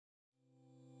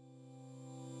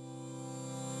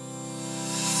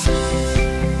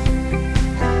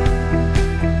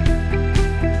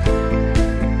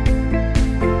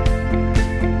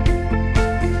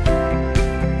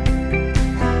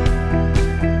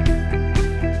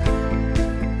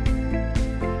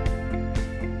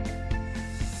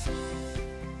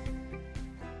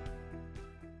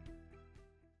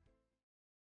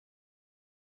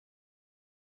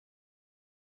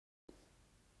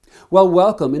Well,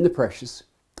 welcome in the precious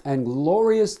and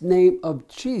glorious name of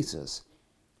Jesus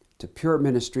to Pure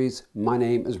Ministries. My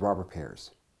name is Robert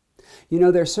Pears. You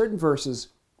know, there are certain verses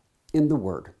in the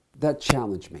Word that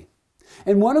challenge me.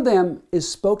 And one of them is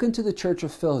spoken to the church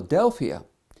of Philadelphia,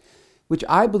 which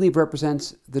I believe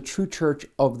represents the true church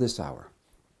of this hour.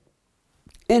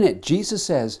 In it, Jesus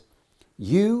says,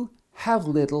 "You have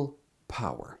little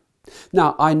power."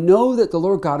 Now, I know that the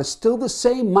Lord God is still the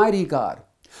same mighty God.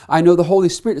 I know the Holy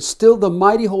Spirit is still the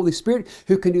mighty Holy Spirit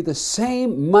who can do the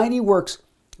same mighty works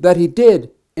that He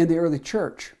did in the early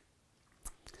church.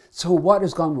 So what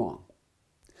has gone wrong?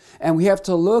 And we have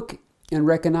to look and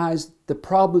recognize the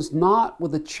problem is not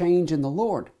with a change in the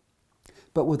Lord,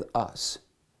 but with us.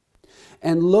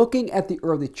 And looking at the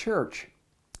early church,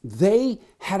 they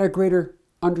had a greater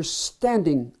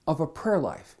understanding of a prayer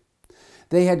life.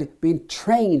 They had been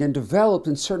trained and developed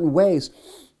in certain ways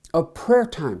of prayer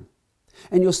time.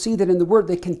 And you'll see that in the Word,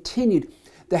 they continued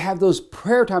to have those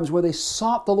prayer times where they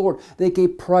sought the Lord. They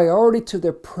gave priority to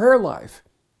their prayer life.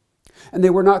 And they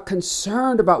were not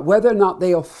concerned about whether or not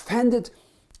they offended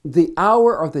the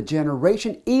hour or the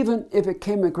generation, even if it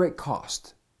came at great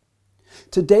cost.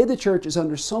 Today, the church is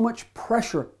under so much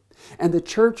pressure, and the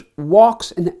church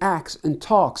walks and acts and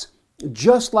talks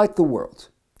just like the world.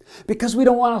 Because we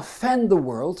don't want to offend the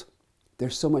world,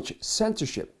 there's so much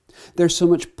censorship. There's so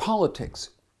much politics.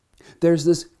 There's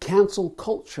this cancel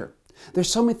culture.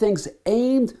 There's so many things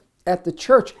aimed at the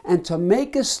church. And to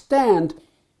make a stand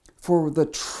for the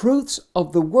truths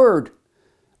of the Word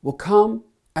will come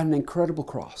at an incredible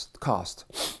cost.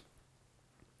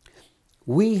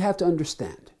 We have to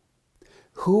understand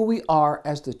who we are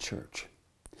as the church.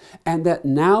 And that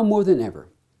now more than ever,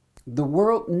 the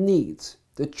world needs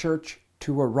the church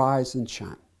to arise and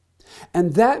shine.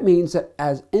 And that means that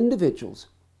as individuals,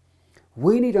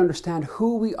 we need to understand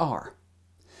who we are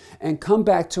and come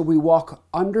back till we walk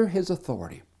under His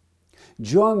authority.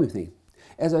 Join with me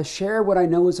as I share what I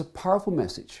know is a powerful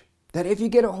message that, if you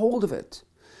get a hold of it,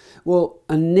 will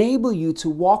enable you to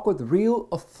walk with real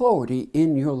authority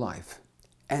in your life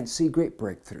and see great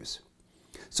breakthroughs.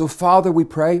 So, Father, we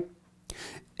pray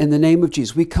in the name of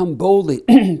Jesus. We come boldly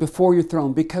before your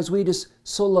throne because we just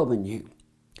so love in you.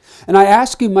 And I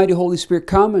ask you, mighty Holy Spirit,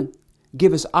 come and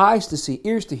give us eyes to see,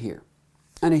 ears to hear,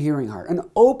 and a hearing heart. And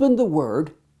open the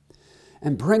Word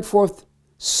and bring forth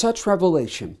such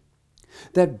revelation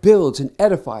that builds and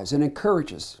edifies and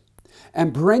encourages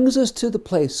and brings us to the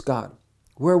place, God,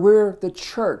 where we're the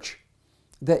church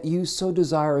that you so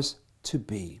desire us to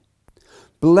be.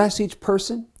 Bless each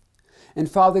person. And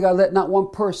Father God, let not one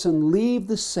person leave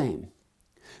the same,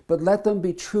 but let them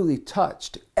be truly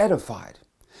touched, edified,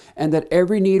 and that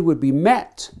every need would be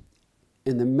met.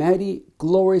 In the mighty,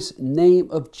 glorious name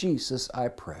of Jesus, I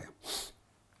pray.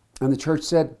 And the church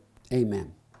said,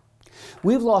 amen.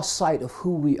 We've lost sight of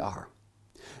who we are.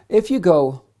 If you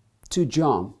go to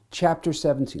John chapter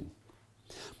 17,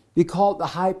 we call it the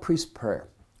high priest prayer,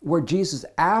 where Jesus,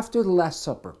 after the Last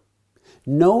Supper,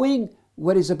 knowing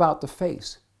what he's about to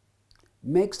face,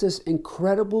 makes this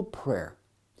incredible prayer.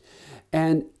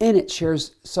 And in it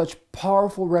shares such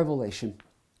powerful revelation.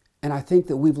 And I think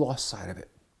that we've lost sight of it.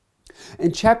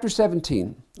 In chapter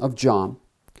 17 of John,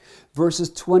 verses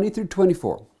 20 through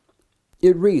 24,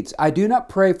 it reads, "I do not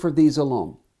pray for these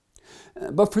alone,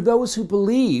 but for those who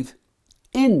believe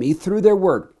in me through their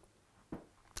word."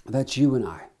 That's you and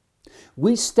I.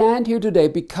 We stand here today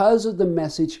because of the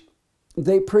message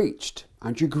they preached.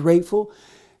 Aren't you grateful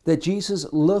that Jesus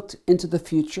looked into the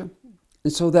future?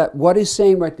 And so that what he's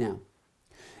saying right now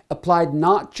applied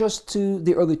not just to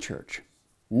the early church,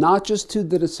 not just to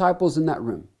the disciples in that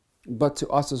room, but to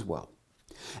us as well.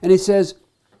 And he says,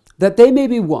 that they may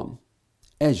be one,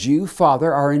 as you,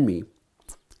 Father, are in me,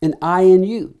 and I in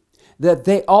you, that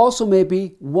they also may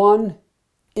be one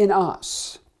in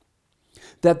us,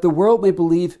 that the world may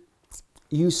believe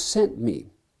you sent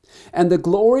me. And the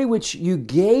glory which you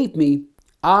gave me,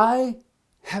 I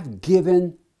have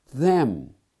given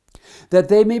them, that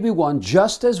they may be one,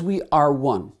 just as we are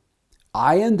one,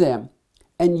 I in them,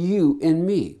 and you in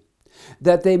me,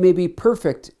 that they may be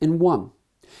perfect in one,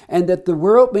 and that the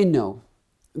world may know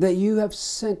that you have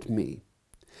sent me,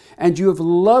 and you have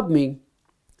loved me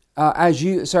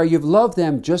you've loved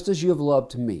them just as you have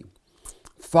loved me.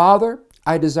 Father,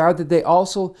 I desire that they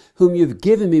also, whom you have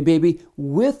given me, may be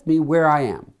with me where I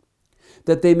am,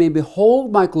 that they may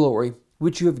behold my glory,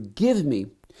 which you have given me,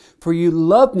 for you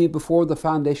loved me before the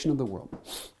foundation of the world.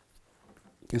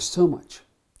 There's so much.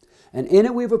 And in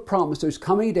it we have a promise. There's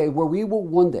coming a day where we will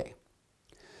one day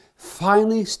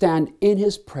finally stand in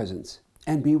his presence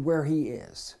and be where he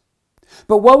is.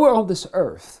 But while we're on this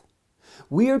earth,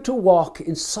 We are to walk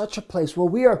in such a place where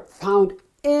we are found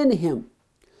in Him,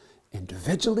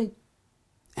 individually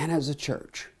and as a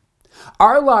church.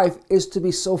 Our life is to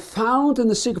be so found in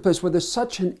the secret place where there's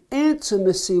such an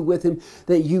intimacy with Him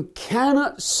that you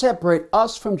cannot separate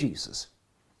us from Jesus.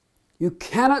 You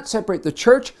cannot separate the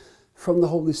church from the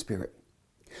Holy Spirit.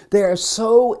 They are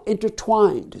so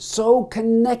intertwined, so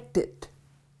connected.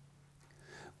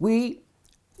 We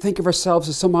think of ourselves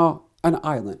as somehow an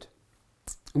island,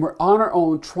 and we're on our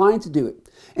own trying to do it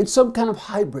in some kind of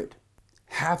hybrid,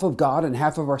 half of God and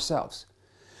half of ourselves,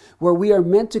 where we are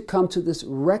meant to come to this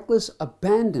reckless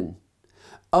abandon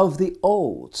of the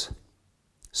old.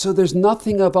 So there's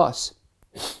nothing of us,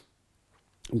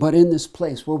 but in this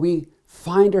place where we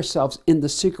find ourselves in the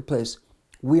secret place,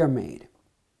 we are made.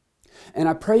 And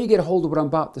I pray you get a hold of what I'm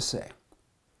about to say.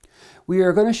 We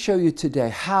are going to show you today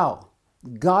how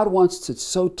God wants to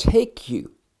so take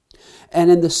you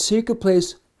and in the secret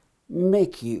place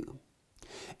make you.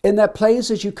 In that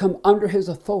place as you come under His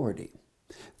authority,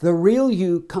 the real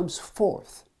you comes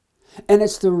forth. And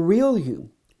it's the real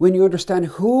you when you understand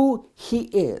who He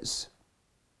is.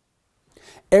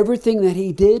 Everything that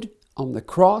He did on the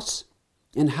cross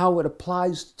and how it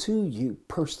applies to you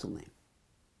personally.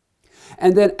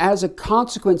 And then as a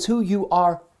consequence, who you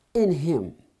are in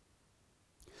Him.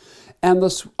 And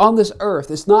on this earth,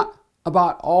 it's not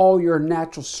about all your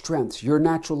natural strengths, your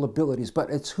natural abilities, but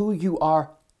it's who you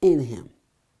are in Him.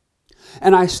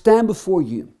 And I stand before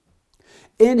you.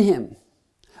 In Him,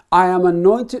 I am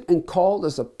anointed and called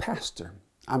as a pastor.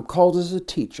 I'm called as a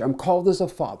teacher. I'm called as a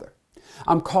father.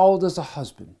 I'm called as a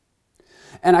husband.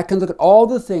 And I can look at all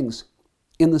the things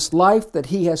in this life that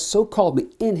He has so called me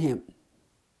in Him.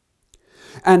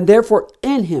 And therefore,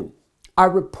 in Him, I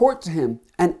report to Him,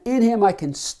 and in Him I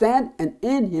can stand, and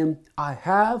in Him I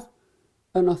have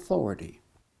an authority.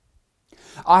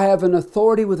 I have an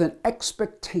authority with an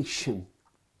expectation.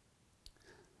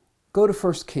 Go to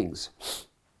 1 Kings.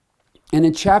 And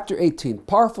in chapter 18,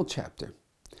 powerful chapter,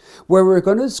 where we're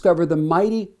going to discover the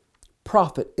mighty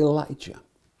prophet Elijah.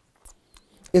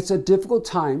 It's a difficult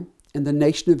time in the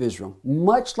nation of Israel,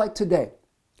 much like today,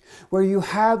 where you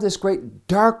have this great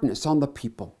darkness on the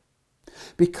people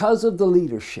because of the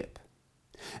leadership.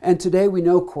 And today we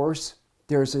know, of course,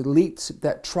 there's elites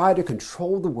that try to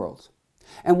control the world.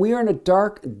 And we are in a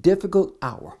dark, difficult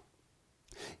hour.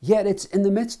 Yet it's in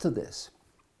the midst of this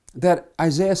that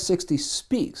Isaiah 60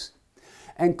 speaks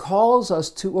and calls us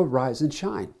to arise and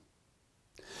shine.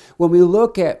 When we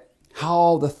look at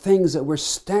how the things that we're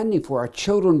standing for, our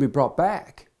children be brought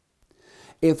back,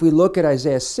 if we look at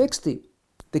Isaiah 60,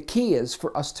 the key is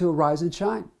for us to arise and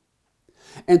shine.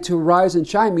 And to arise and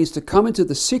shine means to come into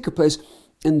the secret place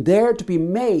and there to be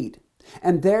made,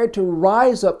 and there to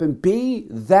rise up and be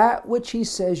that which He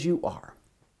says you are.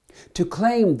 To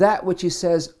claim that which He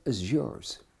says is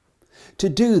yours. To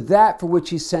do that for which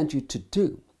He sent you to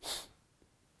do.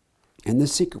 In the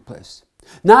secret place.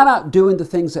 Not out doing the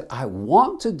things that I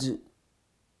want to do.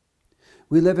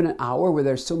 We live in an hour where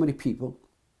there's so many people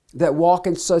that walk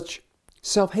in such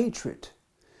self-hatred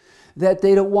that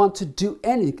they don't want to do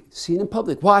anything seen in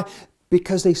public. Why?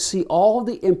 Because they see all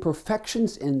the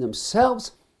imperfections in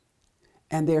themselves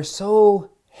and they're so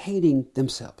hating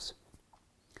themselves.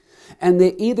 And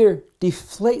they either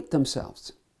deflate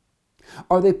themselves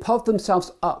or they puff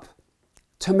themselves up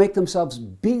to make themselves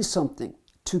be something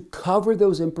to cover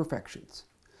those imperfections.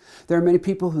 There are many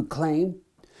people who claim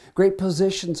great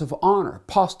positions of honor,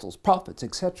 apostles, prophets,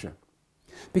 etc.,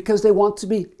 because they want to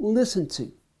be listened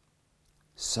to.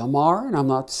 Some are, and I'm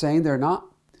not saying they're not,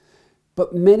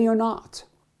 but many are not.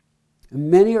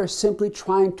 Many are simply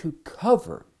trying to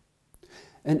cover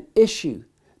an issue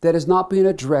that is not being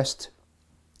addressed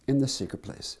in the secret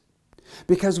place.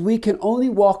 Because we can only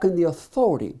walk in the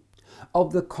authority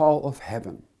of the call of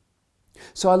heaven.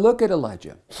 So I look at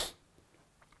Elijah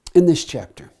in this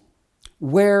chapter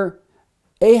where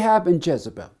Ahab and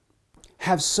Jezebel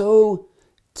have so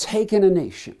taken a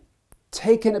nation,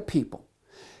 taken a people,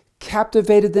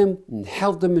 captivated them and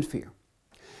held them in fear,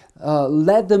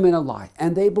 led them in a lie,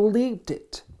 and they believed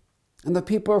it. And the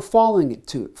people are following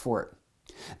it for it.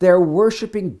 They're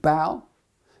worshiping Baal.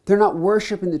 They're not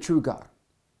worshiping the true God.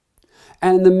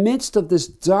 And in the midst of this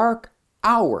dark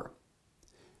hour,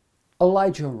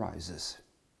 Elijah arises.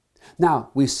 Now,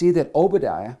 we see that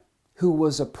Obadiah, who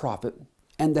was a prophet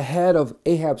and the head of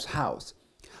Ahab's house,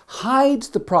 hides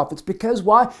the prophets because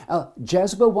why?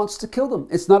 Jezebel wants to kill them.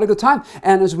 It's not a good time.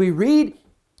 And as we read,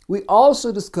 we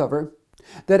also discover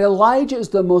that Elijah is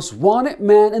the most wanted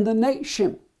man in the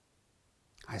nation.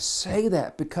 I say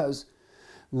that because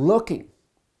looking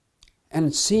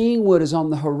and seeing what is on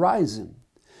the horizon,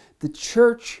 the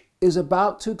church is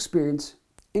about to experience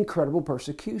incredible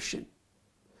persecution.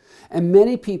 And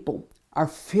many people are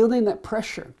feeling that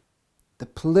pressure, the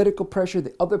political pressure,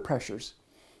 the other pressures,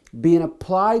 being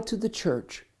applied to the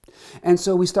church. And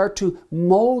so we start to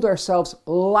mold ourselves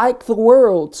like the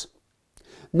world,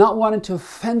 not wanting to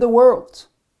offend the world,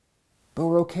 but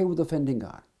we're okay with offending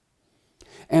God.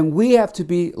 And we have to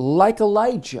be like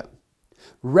Elijah,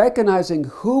 recognizing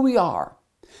who we are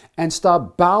and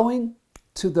stop bowing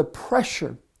to the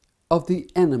pressure of the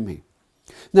enemy.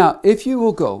 Now, if you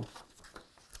will go,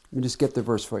 let me just get the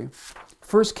verse for you.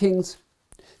 1 Kings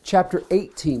chapter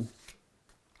 18,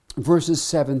 verses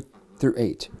 7 through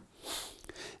 8.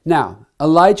 Now,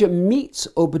 Elijah meets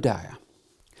Obadiah.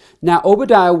 Now,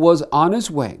 Obadiah was on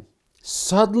his way.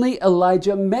 Suddenly,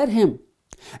 Elijah met him,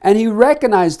 and he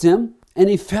recognized him, and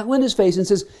he fell on his face and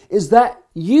says, "Is that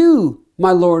you,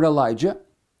 my lord Elijah?"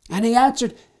 And he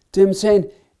answered to him, saying,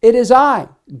 "It is I.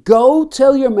 Go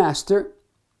tell your master,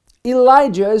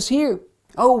 Elijah is here."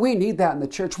 Oh, we need that in the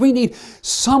church. We need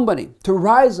somebody to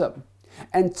rise up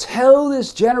and tell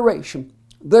this generation,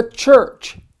 the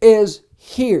church is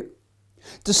here.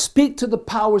 To speak to the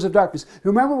powers of darkness.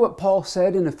 Remember what Paul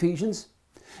said in Ephesians?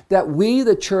 That we,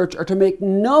 the church, are to make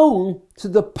known to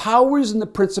the powers and the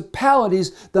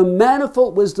principalities the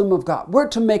manifold wisdom of God. We're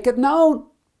to make it known.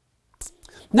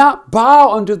 Not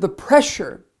bow under the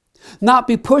pressure. Not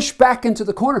be pushed back into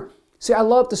the corner. See, I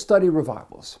love to study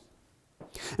revivals.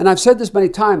 And I've said this many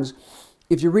times.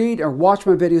 If you read or watch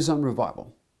my videos on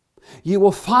revival, you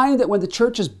will find that when the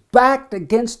church is backed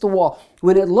against the wall,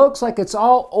 when it looks like it's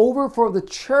all over for the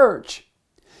church,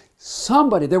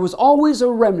 there was always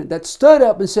a remnant that stood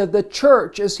up and said, the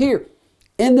church is here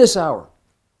in this hour.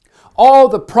 All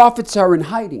the prophets are in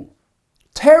hiding,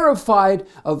 terrified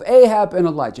of Ahab and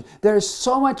Elijah. There's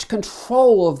so much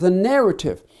control of the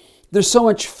narrative. There's so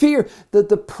much fear that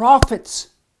the prophets,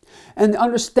 and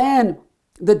understand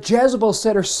that Jezebel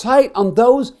set her sight on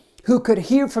those who could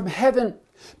hear from heaven,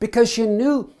 because she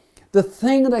knew the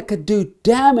thing that could do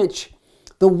damage,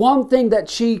 the one thing that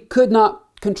she could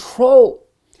not control,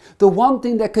 the one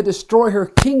thing that could destroy her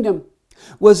kingdom,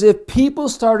 was if people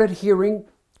started hearing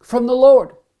from the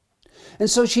Lord. And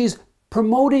so she's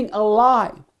promoting a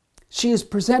lie. She is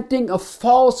presenting a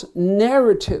false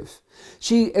narrative.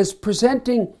 She is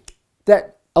presenting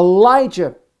that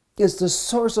Elijah is the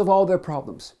source of all their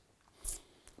problems.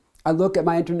 I look at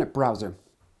my internet browser.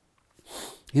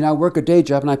 I work a day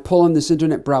job and I pull on this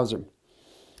internet browser.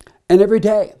 And every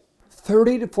day,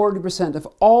 30 to 40% of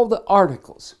all the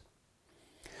articles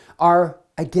are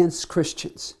against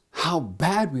Christians. How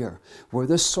bad we are. We're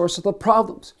the source of the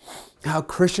problems. How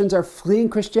Christians are fleeing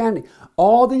Christianity.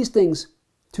 All these things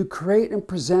to create and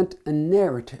present a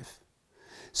narrative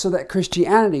so that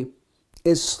Christianity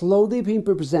is slowly being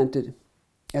presented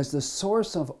as the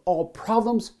source of all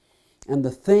problems and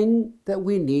the thing that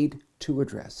we need to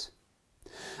address.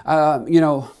 I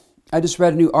just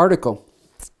read a new article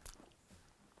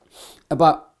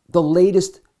about the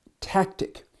latest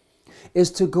tactic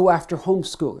is to go after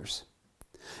homeschoolers.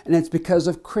 And it's because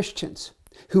of Christians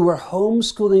who are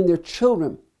homeschooling their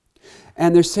children.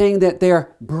 And they're saying that they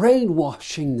are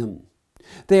brainwashing them.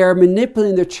 They are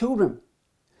manipulating their children.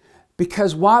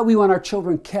 Because why we want our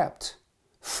children kept?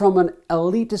 From an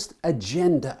elitist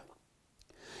agenda.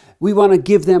 We want to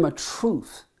give them a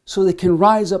truth so they can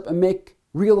rise up and make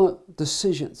real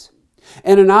decisions.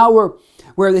 And an hour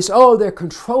where they say, oh, they're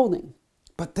controlling.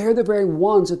 But they're the very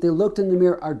ones that they looked in the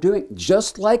mirror are doing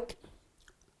just like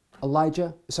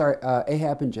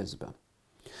Ahab and Jezebel.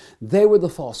 They were the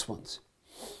false ones.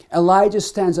 Elijah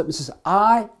stands up and says,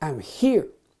 I am here.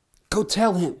 Go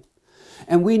tell him.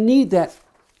 And we need that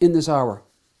in this hour.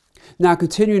 Now,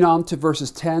 continuing on to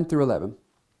verses 10 through 11.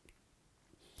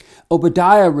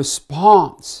 Obadiah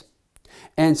responds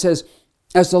and says,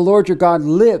 as the Lord your God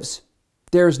lives,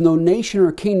 there is no nation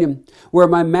or kingdom where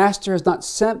my master has not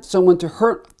sent someone to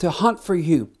hunt for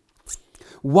you.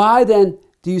 Why then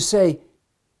do you say,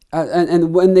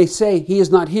 and when they say he is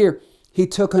not here, he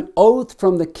took an oath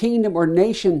from the kingdom or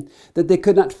nation that they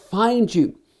could not find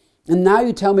you. And now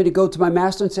you tell me to go to my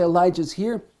master and say Elijah's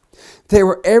here.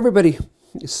 Everybody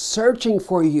searching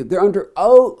for you. They're under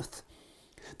oath.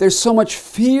 There's so much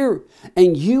fear.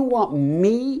 And you want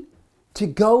me to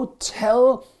go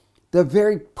tell the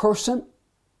very person,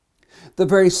 the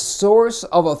very source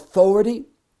of authority,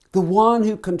 the one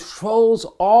who controls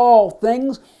all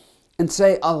things, and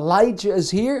say Elijah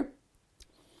is here?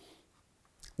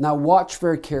 Now watch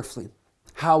very carefully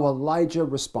how Elijah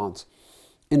responds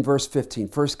in verse 15.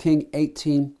 1 Kings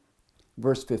 18,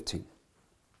 verse 15.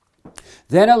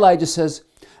 Then Elijah says,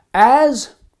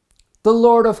 as the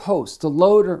Lord of hosts, the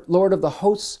Lord of the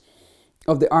hosts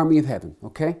of the army of heaven,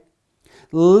 okay?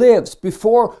 Lives,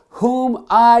 before whom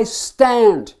I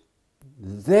stand.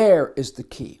 There is the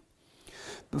key.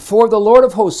 Before the Lord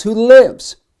of hosts who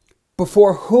lives,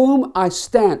 before whom I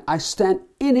stand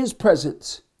in his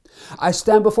presence. I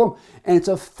stand before him, and it's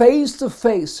a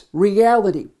face-to-face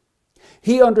reality.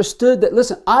 He understood that,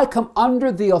 listen, I come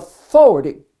under the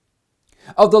authority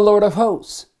of the Lord of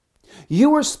hosts.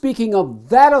 You are speaking of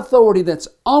that authority that's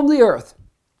on the earth,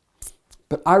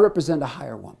 but I represent a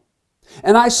higher one.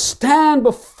 And I stand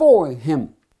before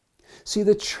him. See,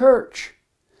 the church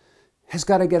has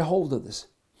got to get hold of this.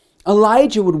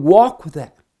 Elijah would walk with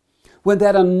that. When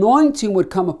that anointing would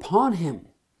come upon him,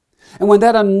 and when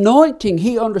that anointing,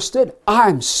 he understood,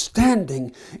 I'm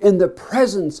standing in the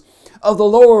presence of the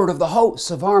Lord of the hosts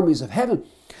of armies of heaven.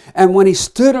 And when he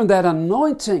stood on that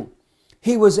anointing,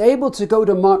 he was able to go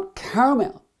to Mount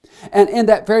Carmel, and in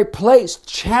that very place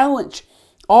challenge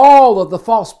all of the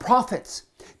false prophets,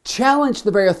 challenge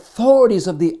the very authorities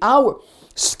of the hour,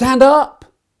 stand up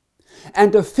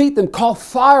and defeat them, call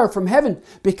fire from heaven,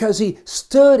 because he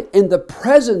stood in the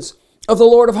presence of the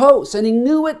Lord of hosts, and he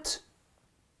knew it.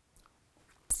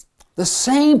 The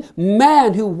same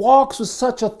man who walks with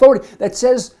such authority that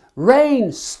says,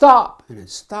 rain, stop, and it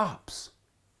stops.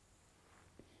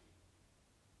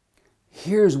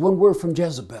 Here's one word from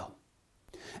Jezebel,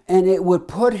 and it would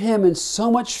put him in so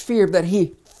much fear that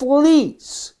he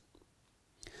flees.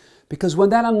 Because when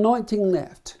that anointing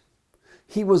left,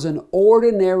 he was an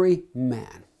ordinary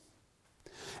man.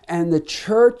 And the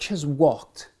church has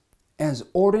walked as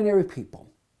ordinary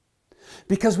people,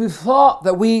 because we've thought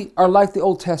that we are like the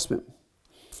Old Testament,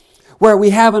 where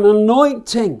we have an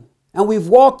anointing and we've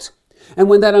walked, and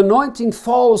when that anointing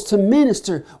falls to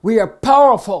minister, we are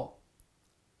powerful.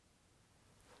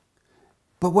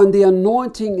 But when the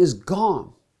anointing is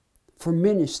gone for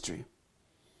ministry,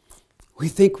 we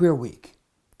think we're weak.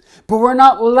 But we're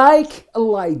not like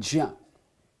Elijah.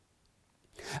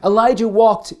 Elijah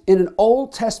walked in an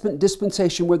Old Testament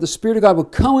dispensation where the Spirit of God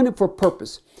would come on him for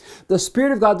purpose. The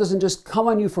Spirit of God doesn't just come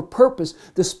on you for purpose.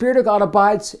 The Spirit of God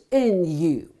abides in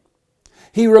you.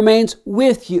 He remains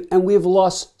with you, and we've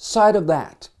lost sight of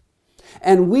that.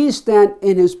 And we stand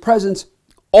in his presence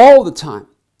all the time.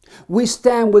 We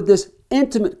stand with this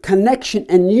intimate connection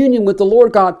and union with the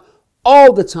Lord God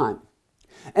all the time.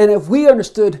 And if we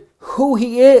understood who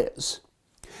he is,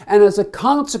 and as a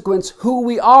consequence, who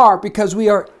we are, because we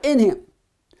are in him.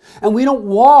 And we don't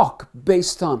walk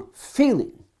based on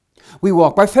feeling. We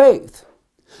walk by faith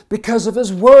because of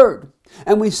his word.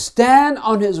 And we stand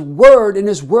on his word, and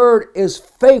his word is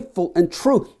faithful and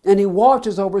true. And he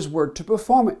watches over his word to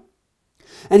perform it.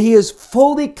 And he is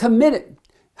fully committed.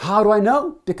 How do I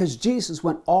know? Because Jesus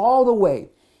went all the way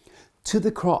to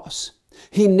the cross.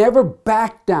 He never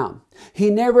backed down. He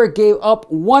never gave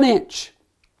up 1 inch,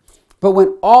 but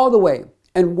went all the way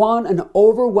and won an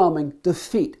overwhelming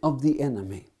defeat of the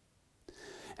enemy.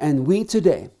 And we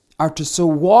today are to so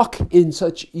walk in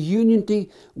such unity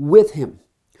with him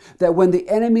that when the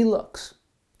enemy looks,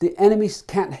 the enemy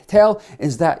can't tell,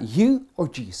 is that you or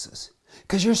Jesus?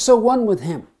 Because you're so one with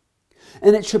him.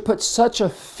 And it should put such a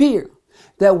fear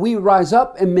that we rise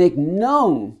up and make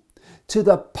known to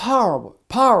the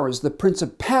powers, the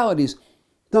principalities,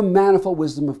 the manifold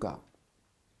wisdom of God.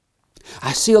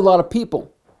 I see a lot of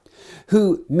people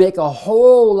who make a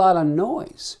whole lot of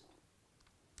noise.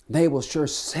 They will sure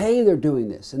say they're doing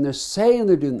this, and they're saying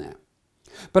they're doing that.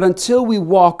 But until we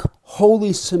walk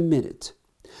wholly submitted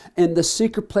in the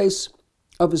secret place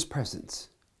of his presence,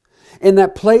 in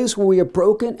that place where we are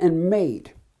broken and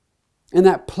made, in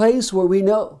that place where we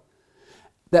know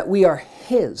that we are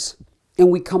his, and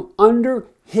we come under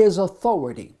his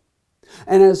authority.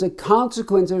 And as a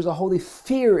consequence, there's a holy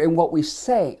fear in what we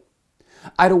say.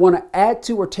 I don't want to add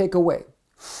to or take away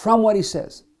from what he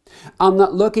says. I'm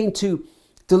not looking to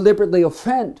deliberately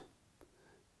offend,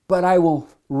 but I will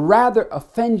rather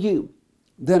offend you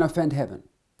than offend heaven.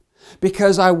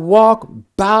 Because I walk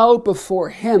bowed before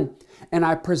him, and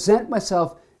I present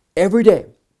myself every day.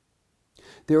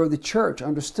 There, the church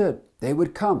understood. They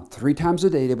would come 3 times a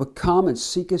day. They would come and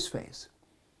seek his face.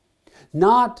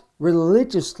 Not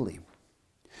religiously,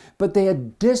 but they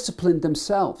had disciplined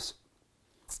themselves.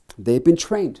 They've been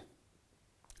trained.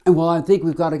 And while I think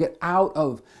we've got to get out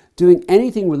of doing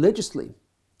anything religiously,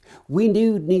 we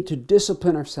do need to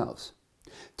discipline ourselves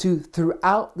to,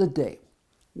 throughout the day,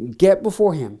 get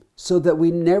before him so that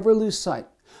we never lose sight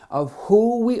of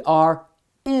who we are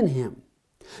in him.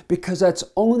 Because that's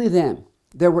only then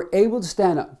that we're able to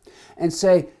stand up and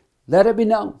say, let it be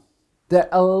known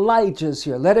that Elijah's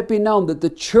here. Let it be known that the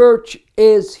church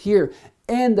is here.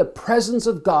 In the presence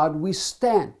of God we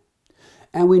stand.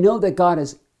 And we know that God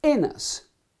is in us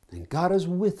and God is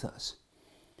with us.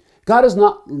 God does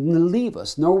not leave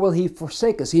us, nor will He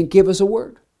forsake us. He give us a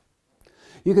word.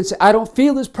 You can say, I don't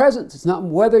feel His presence. It's not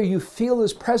whether you feel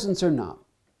His presence or not.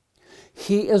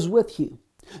 He is with you.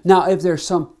 Now, if there's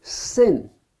some sin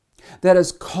that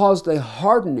has caused a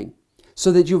hardening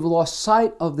so that you've lost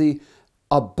sight of the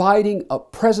abiding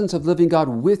presence of living God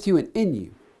with you and in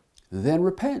you, then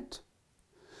repent.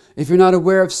 If you're not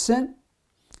aware of sin,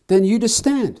 then you just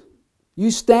stand.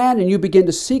 You stand and you begin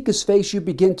to seek His face. You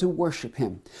begin to worship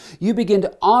Him. You begin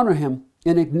to honor Him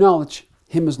and acknowledge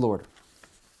Him as Lord.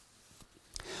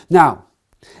 Now,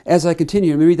 as I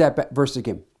continue, let me read that verse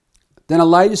again. Then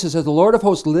Elijah says, as the Lord of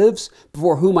hosts lives,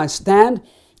 before whom I stand,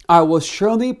 I will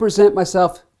surely present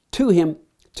myself to Him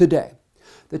today.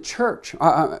 The church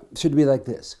should be like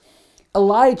this.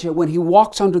 Elijah, when he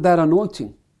walks under that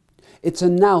anointing, it's a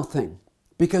now thing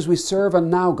because we serve a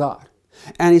now God.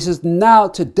 And he says, now,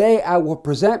 today, I will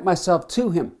present myself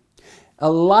to Him.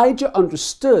 Elijah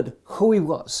understood who he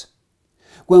was.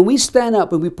 When we stand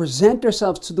up and we present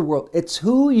ourselves to the world, it's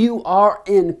who you are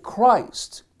in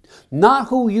Christ, not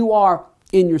who you are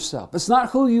in yourself. It's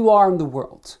not who you are in the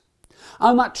world.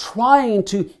 I'm not trying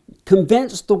to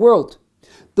convince the world.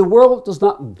 The world does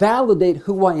not validate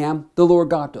who I am. The Lord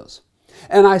God does.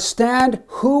 And I stand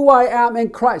who I am in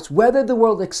Christ. Whether the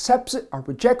world accepts it or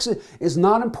rejects it is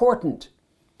not important.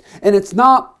 And it's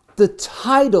not the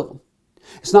title.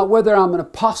 It's not whether I'm an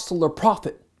apostle or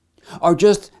prophet. Or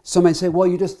just, somebody say, well,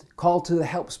 you just called to the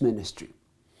helps ministry.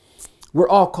 We're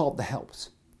all called to helps.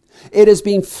 It is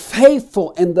being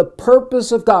faithful in the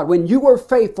purpose of God. When you are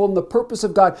faithful in the purpose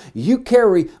of God, you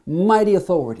carry mighty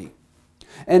authority.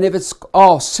 And if it's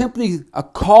simply a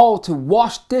call to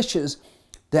wash dishes,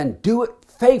 then do it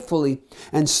faithfully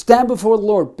and stand before the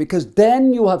Lord, because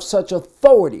then you'll have such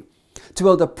authority to be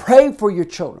able to pray for your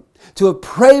children, to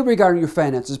pray regarding your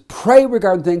finances, pray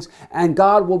regarding things, and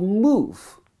God will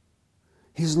move.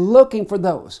 He's looking for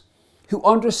those who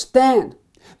understand,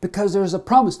 because there's a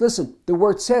promise. Listen, the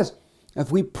word says,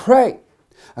 if we pray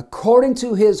according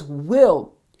to His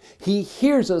will, He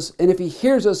hears us, and if He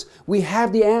hears us, we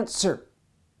have the answer.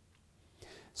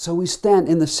 So we stand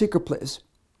in the secret place,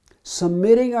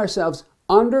 submitting ourselves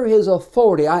under His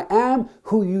authority. I am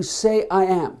who you say I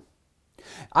am.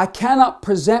 I cannot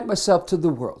present myself to the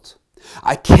world.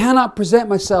 I cannot present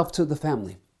myself to the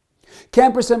family.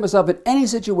 Can't present myself in any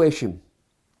situation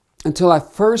until I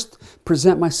first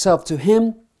present myself to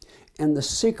Him in the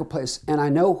secret place, and I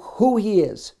know who He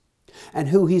is and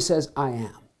who He says I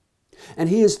am. And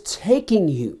He is taking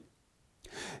you.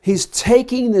 He's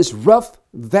taking this rough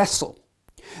vessel,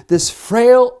 this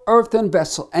frail earthen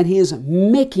vessel, and He is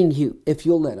making you if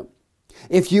you'll let Him.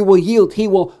 If you will yield, He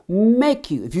will make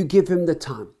you if you give Him the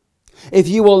time. If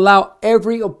you will allow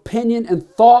every opinion and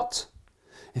thought,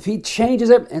 if He changes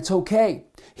it, it's okay.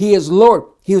 He is Lord.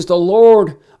 He is the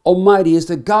Lord Almighty. He is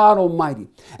the God Almighty.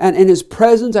 And in His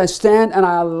presence I stand and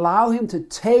I allow Him to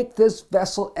take this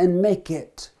vessel and make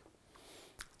it.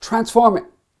 Transform it.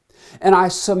 And I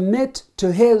submit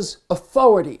to His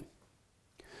authority.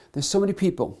 There's so many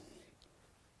people.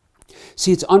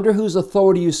 See, it's under whose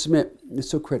authority you submit. It's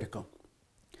so critical.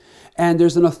 And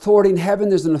there's an authority in heaven.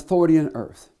 There's an authority on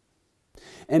earth.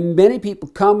 And many people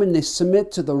come and they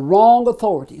submit to the wrong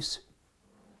authorities.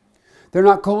 They're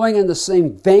not going in the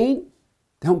same vein.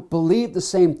 They don't believe the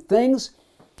same things.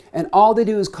 And all they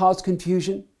do is cause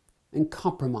confusion and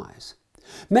compromise.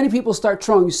 Many people start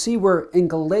trying. You see where in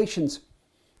Galatians,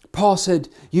 Paul said,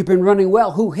 you've been running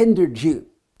well. Who hindered you?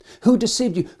 Who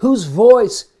deceived you? Whose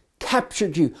voice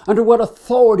captured you? Under what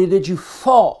authority did you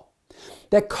fall?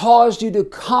 That caused you to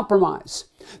compromise.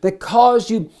 That caused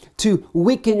you to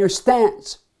weaken your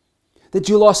stance. That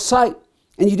you lost sight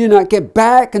and you do not get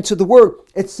back into the Word.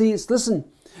 Listen,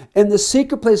 in the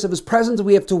secret place of His presence,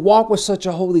 we have to walk with such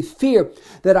a holy fear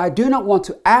that I do not want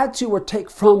to add to or take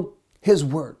from His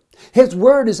Word. His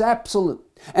Word is absolute.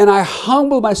 And I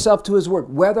humble myself to His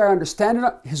Word. Whether I understand it or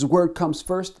not, His Word comes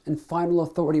first and final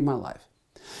authority in my life.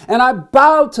 And I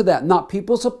bow to that, not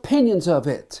people's opinions of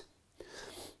it,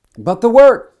 but the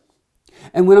Word.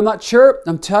 And when I'm not sure,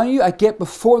 I'm telling you, I get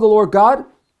before the Lord God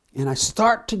and I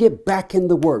start to get back in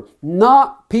the Word,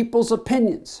 not people's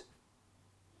opinions.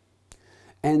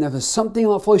 And if there's something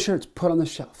I'm not fully sure, it's put on the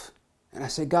shelf. And I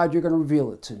say, God, you're going to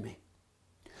reveal it to me.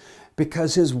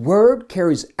 Because His Word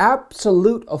carries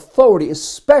absolute authority,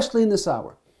 especially in this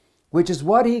hour, which is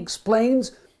what He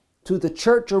explains to the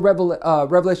church of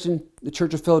Revelation, the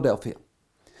church of Philadelphia.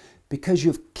 Because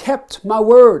you've kept my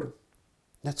word.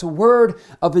 That's a word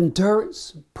of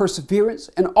endurance, perseverance,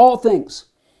 and all things.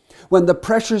 When the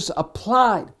pressure's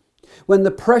applied, when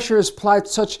the pressure is applied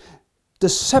such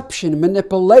deception,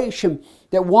 manipulation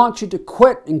that wants you to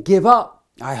quit and give up,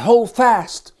 I hold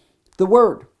fast the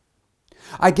Word.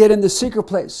 I get in the secret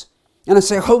place and I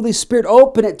say, Holy Spirit,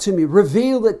 open it to me,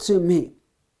 reveal it to me.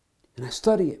 And I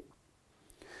study it.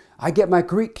 I get my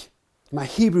Greek, my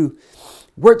Hebrew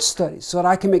word study so that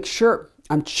I can make sure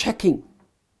I'm checking.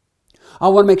 I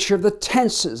want to make sure the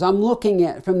tenses I'm looking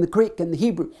at from the Greek and the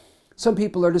Hebrew. Some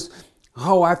people are just,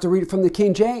 I have to read it from the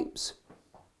King James.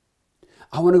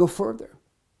 I want to go further.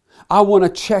 I want to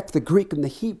check the Greek and the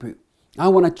Hebrew. I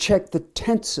want to check the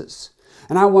tenses.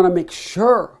 And I want to make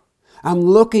sure I'm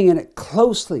looking at it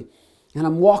closely and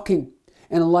I'm walking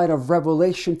in a light of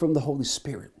revelation from the Holy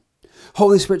Spirit.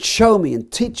 Holy Spirit, show me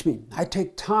and teach me. I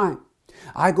take time.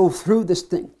 I go through this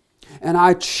thing and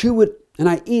I chew it and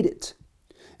I eat it.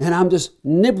 And I'm just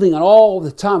nibbling on all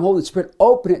the time. Holy Spirit,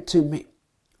 open it to me.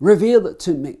 Reveal it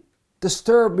to me.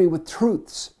 Disturb me with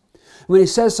truths. When He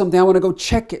says something, I want to go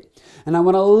check it. And I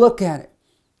want to look at it.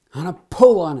 I want to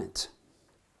pull on it.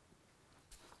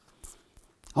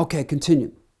 Okay,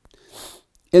 continue.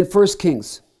 In 1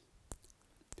 Kings,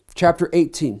 chapter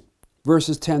 18,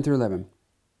 verses 10 through 11.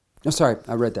 Oh, sorry,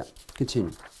 I read that.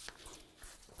 Continue.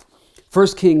 1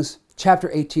 Kings,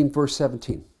 chapter 18, verse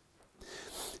 17.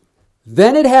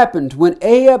 Then it happened when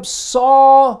Ahab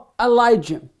saw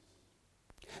Elijah,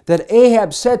 that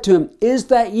Ahab said to him, Is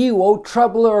that you, O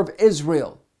troubler of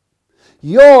Israel?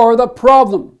 You're the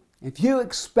problem. If you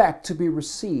expect to be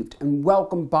received and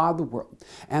welcomed by the world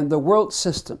and the world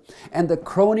system and the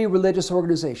crony religious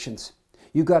organizations,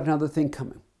 you got another thing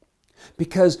coming.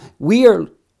 Because we are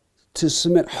to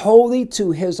submit wholly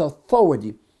to His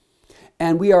authority,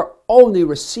 and we are only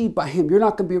received by Him. You're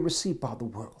not going to be received by the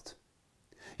world.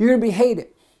 You're going to be hated.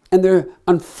 And there are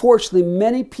unfortunately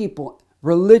many people,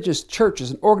 religious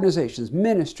churches and organizations,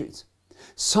 ministries,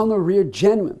 some are real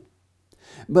genuine,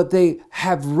 but they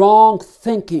have wrong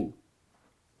thinking.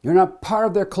 You're not part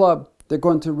of their club. They're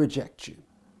going to reject you.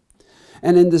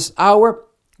 And in this hour,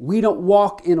 we don't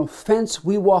walk in offense.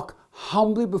 We walk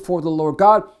humbly before the Lord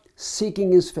God,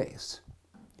 seeking His face.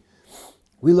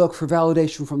 We look for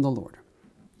validation from the Lord.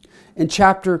 In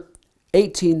chapter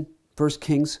 18, 1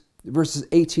 Kings, verses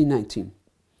 18-19.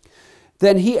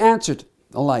 Then he answered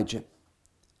Elijah,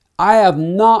 I have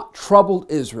not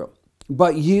troubled Israel,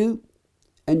 but you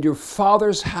and your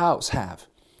father's house have,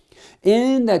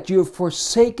 in that you have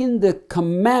forsaken the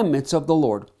commandments of the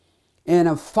Lord and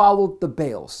have followed the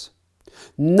Baals.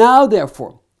 Now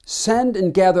therefore, send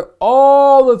and gather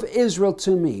all of Israel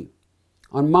to me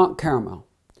on Mount Carmel,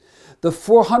 the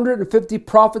 450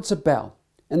 prophets of Baal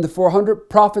and the 400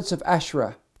 prophets of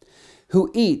Asherah, who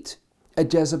eat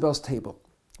at Jezebel's table.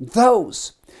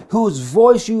 Those whose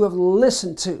voice you have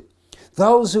listened to,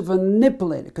 those who've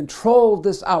manipulated, controlled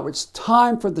this hour. It's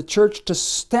time for the church to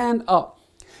stand up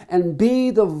and be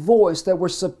the voice that we're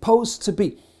supposed to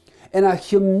be in a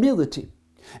humility.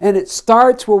 And it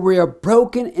starts where we are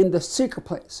broken in the secret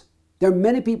place. There are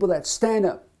many people that stand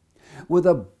up with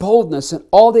a boldness, and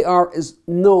all they are is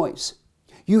noise.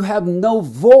 You have no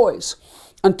voice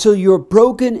until you're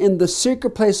broken in the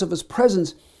secret place of His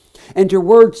presence and your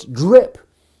words drip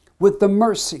with the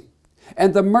mercy.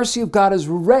 And the mercy of God has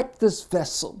wrecked this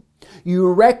vessel.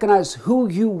 You recognize who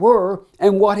you were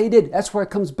and what He did. That's where it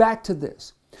comes back to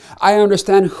this. I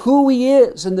understand who He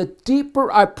is, and the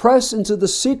deeper I press into the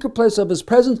secret place of His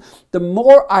presence, the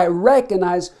more I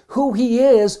recognize who He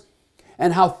is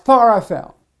and how far I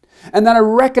fell. And then I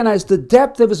recognize the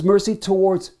depth of His mercy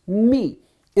towards me.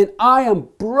 And I am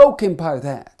broken by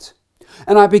that.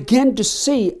 And I begin to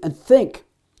see and think,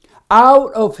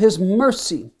 out of His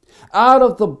mercy, out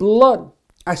of the blood,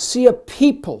 I see a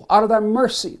people out of that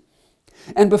mercy.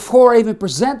 And before I even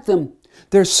present them,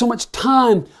 there's so much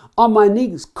time on my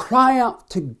knees, cry out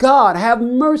to God, have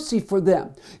mercy for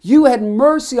them. You had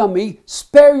mercy on me,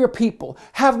 spare your people.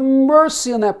 Have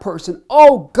mercy on that person.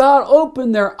 Oh God,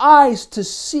 open their eyes to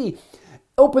see,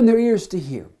 open their ears to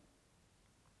hear.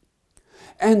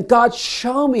 And God,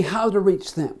 show me how to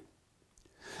reach them.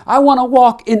 I want to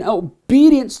walk in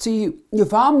obedience to you.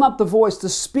 If I'm not the voice to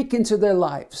speak into their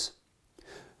lives,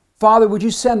 Father, would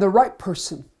you send the right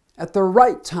person at the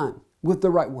right time with the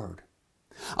right word?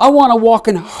 I want to walk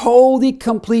in holy,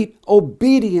 complete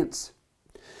obedience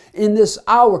in this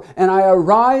hour, and I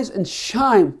arise and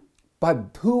shine by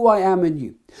who I am in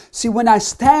you. See, when I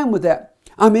stand with that,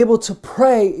 I'm able to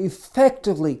pray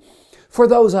effectively for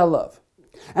those I love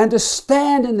and to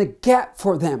stand in the gap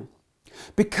for them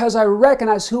because I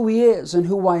recognize who He is and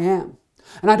who I am.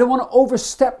 And I don't want to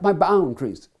overstep my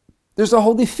boundaries. There's a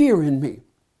holy fear in me.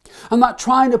 I'm not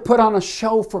trying to put on a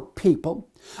show for people.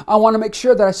 I want to make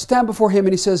sure that I stand before him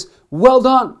and he says, well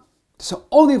done. It's the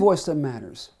only voice that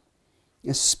matters,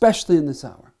 especially in this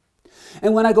hour.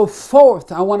 And when I go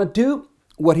forth, I want to do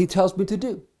what he tells me to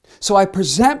do. So I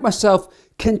present myself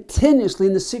continuously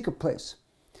in the secret place.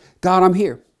 God, I'm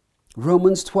here.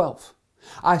 Romans 12.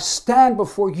 I stand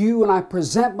before you and I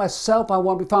present myself. I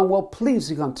want to be found well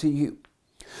pleasing unto you.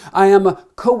 I am a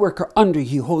co-worker under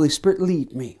you. Holy Spirit,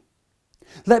 lead me.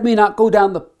 Let me not go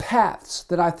down the paths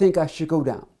that I think I should go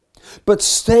down, but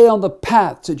stay on the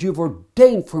paths that you've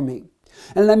ordained for me.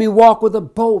 And let me walk with a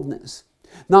boldness,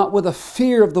 not with a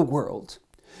fear of the world.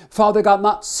 Father God,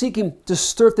 not seeking to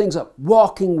stir things up,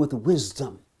 walking with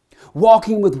wisdom,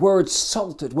 walking with words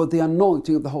salted with the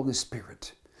anointing of the Holy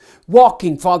Spirit.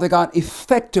 Walking, Father God,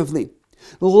 effectively,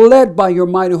 led by your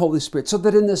mighty Holy Spirit, so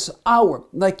that in this hour,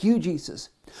 like you, Jesus,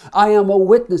 I am a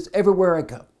witness everywhere I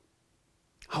go.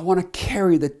 I want to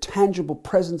carry the tangible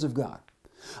presence of God.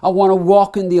 I want to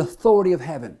walk in the authority of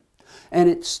heaven. And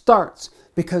it starts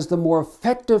because the more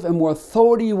effective and more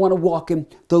authority you want to walk in,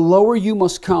 the lower you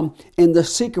must come in the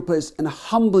secret place and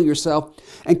humble yourself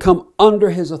and come under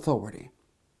his authority.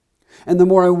 And the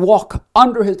more I walk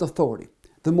under his authority,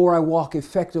 the more I walk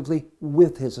effectively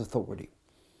with his authority.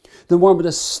 The more I'm going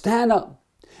to stand up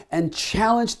and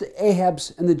challenge the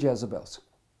Ahabs and the Jezebels.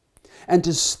 And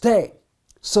to stay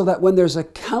so that when there's a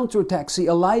counterattack, see,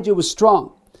 Elijah was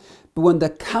strong, but when the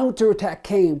counterattack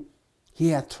came, he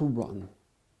had to run.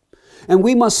 And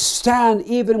we must stand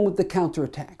even with the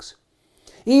counterattacks,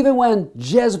 even when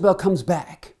Jezebel comes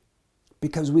back,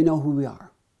 because we know who we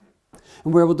are.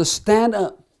 And we're able to stand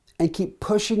up and keep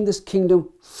pushing this kingdom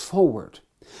forward.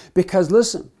 Because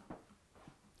listen,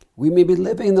 we may be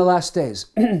living in the last days.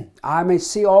 I may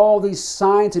see all these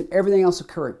signs and everything else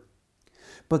occurring.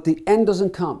 But the end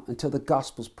doesn't come until the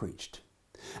gospel's preached,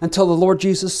 until the Lord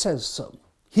Jesus says so.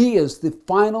 He is the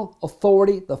final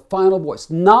authority, the final voice,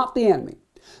 not the enemy,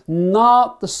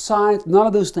 not the signs, none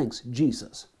of those things,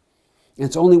 Jesus. And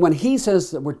it's only when he says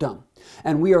that we're done.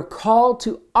 And we are called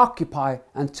to occupy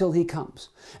until he comes.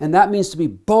 And that means to be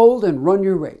bold and run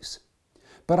your race.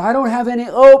 But I don't have any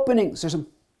openings.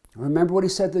 Remember what he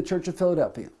said to the church of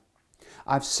Philadelphia.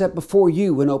 I've set before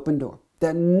you an open door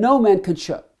that no man can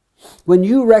shut. When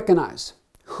you recognize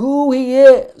who he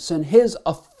is and his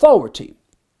authority,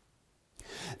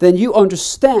 then you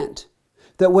understand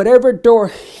that whatever door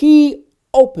he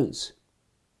opens,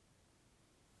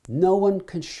 no one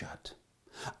can shut.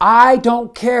 I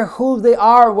don't care who they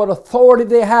are, what authority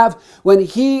they have. When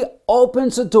he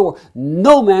opens a door,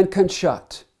 no man can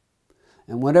shut.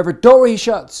 And whatever door he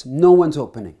shuts, no one's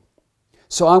opening.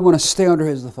 So I want to stay under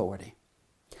his authority.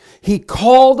 He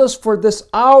called us for this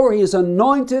hour. He has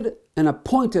anointed and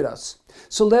appointed us.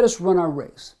 So let us run our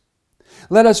race.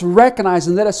 Let us recognize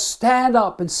and let us stand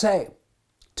up and say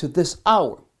to this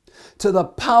hour, to the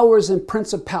powers and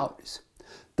principalities,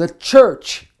 the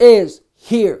church is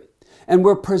here. And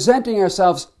we're presenting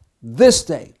ourselves this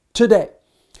day, today.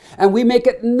 And we make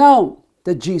it known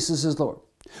that Jesus is Lord.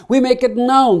 We make it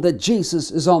known that Jesus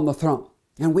is on the throne.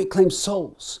 And we claim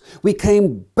souls. We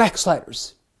claim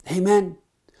backsliders. Amen.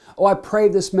 Oh, I pray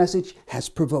this message has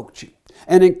provoked you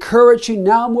and encouraged you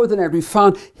now more than ever. Be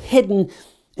found hidden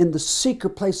in the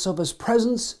secret place of his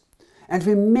presence and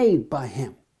to be made by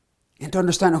him and to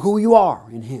understand who you are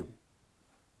in him.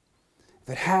 If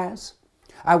it has,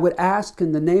 I would ask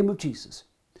in the name of Jesus,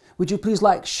 would you please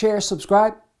like, share,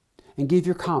 subscribe, and give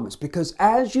your comments? Because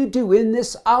as you do in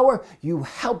this hour, you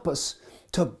help us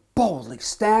to boldly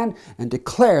stand and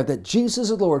declare that Jesus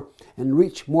is Lord and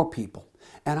reach more people.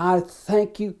 And I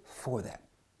thank you for that.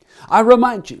 I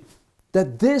remind you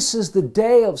that this is the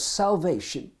day of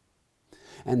salvation.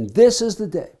 And this is the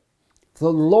day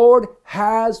the Lord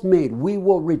has made. We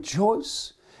will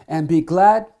rejoice and be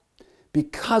glad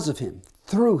because of him,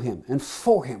 through him, and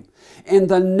for him. In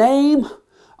the name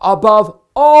above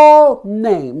all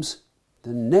names,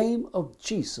 the name of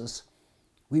Jesus,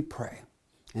 we pray.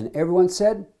 And everyone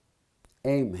said,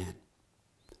 amen.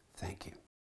 Thank you.